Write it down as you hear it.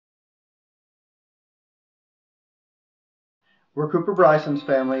We're Cooper Bryson's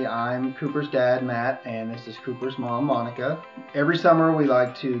family. I'm Cooper's dad, Matt, and this is Cooper's mom, Monica. Every summer we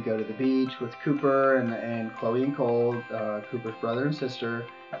like to go to the beach with Cooper and Chloe and Cole, Cooper's brother and sister,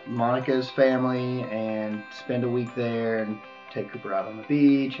 Monica's family, and spend a week there and take Cooper out on the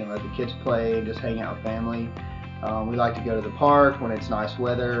beach and let the kids play and just hang out with family. We like to go to the park when it's nice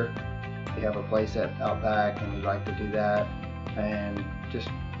weather. We have a place out back and we like to do that and just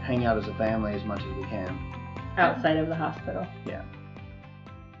hang out as a family as much as we can. Outside of the hospital. Yeah.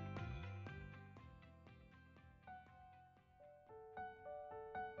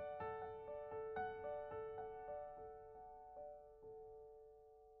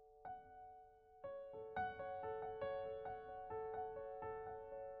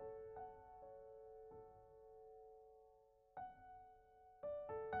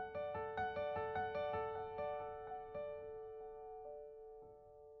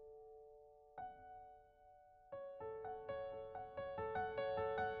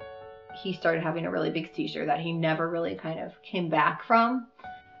 He started having a really big seizure that he never really kind of came back from.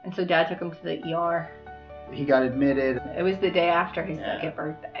 And so Dad took him to the ER. He got admitted. It was the day after his second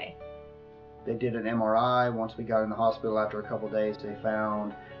birthday. They did an MRI. Once we got in the hospital after a couple of days, they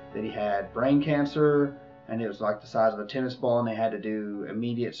found that he had brain cancer, and it was like the size of a tennis ball, and they had to do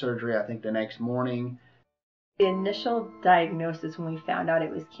immediate surgery, I think, the next morning. The initial diagnosis when we found out it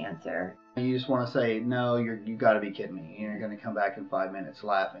was cancer. You just want to say, no, you got to be kidding me. You're going to come back in 5 minutes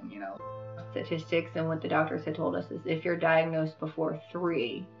laughing, you know. Statistics and what the doctors had told us is if you're diagnosed before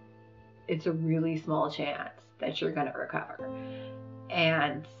 3, it's a really small chance that you're going to recover.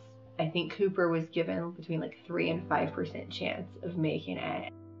 And I think Cooper was given between like 3 and 5% chance of making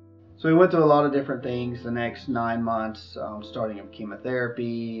it. So we went through a lot of different things the next 9 months, starting with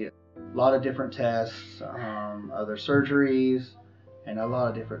chemotherapy, a lot of different tests, other surgeries, and a lot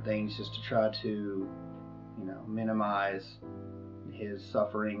of different things just to try to, you know, minimize his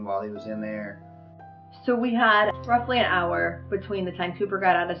suffering while he was in there. So we had roughly an hour between the time Cooper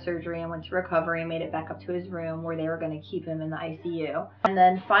got out of surgery and went to recovery and made it back up to his room where they were going to keep him in the ICU. And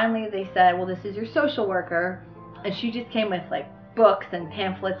then finally they said, well, this is your social worker. And she just came with like books and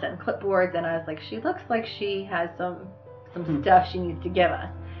pamphlets and clipboards. And I was like, she looks like she has some stuff she needs to give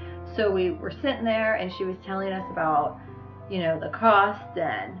us. So we were sitting there and she was telling us about, you know, the cost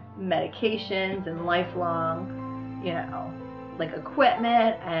and medications and lifelong, you know, like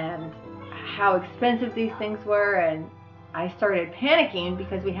equipment and how expensive these things were. And I started panicking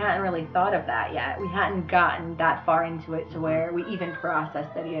because we hadn't really thought of that yet. We hadn't gotten that far into it to where we even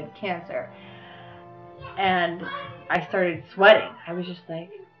processed that he had cancer. And I started sweating. I was just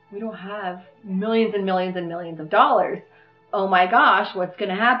like, we don't have millions and millions and millions of dollars. Oh my gosh, what's going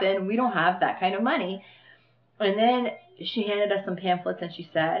to happen? We don't have that kind of money. And then she handed us some pamphlets and she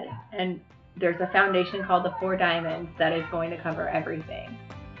said, and there's a foundation called the 4 Diamonds that is going to cover everything.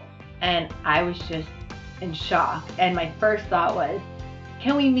 And I was just in shock. And my first thought was,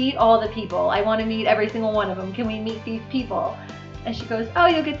 can we meet all the people? I want to meet every single one of them. Can we meet these people? And she goes, oh,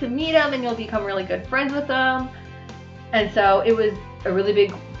 you'll get to meet them and you'll become really good friends with them. And so it was a really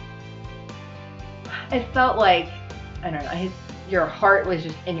big, it felt like, I don't know, your heart was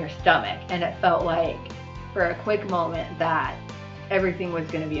just in your stomach. And it felt like for a quick moment that everything was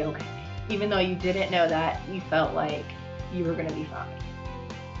going to be okay. Even though you didn't know that, you felt like you were going to be fine.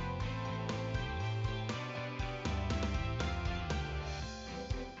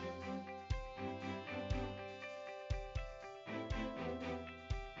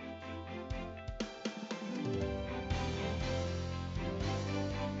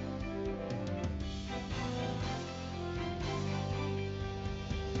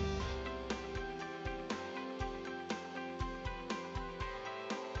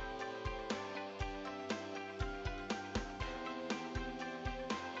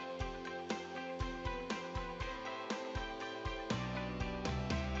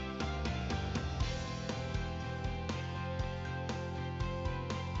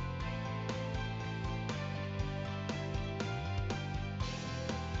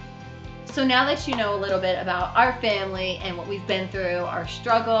 So now that you know a little bit about our family and what we've been through, our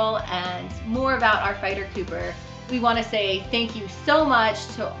struggle, and more about our fighter Cooper, we want to say thank you so much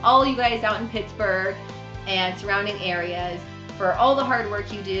to all you guys out in Pittsburgh and surrounding areas for all the hard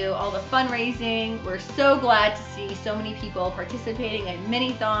work you do, all the fundraising. We're so glad to see so many people participating in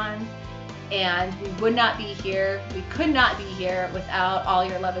mini-thons, and we would not be here, we could not be here without all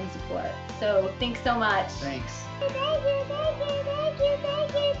your love and support. So thanks so much. Thanks. Thank you, thank you, thank you,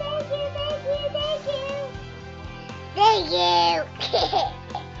 thank you, thank you, thank you, thank you, thank you. Thank you.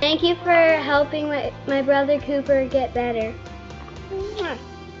 Thank you for helping my brother Cooper get better.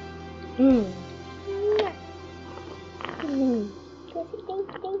 Thank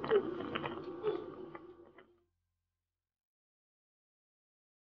you.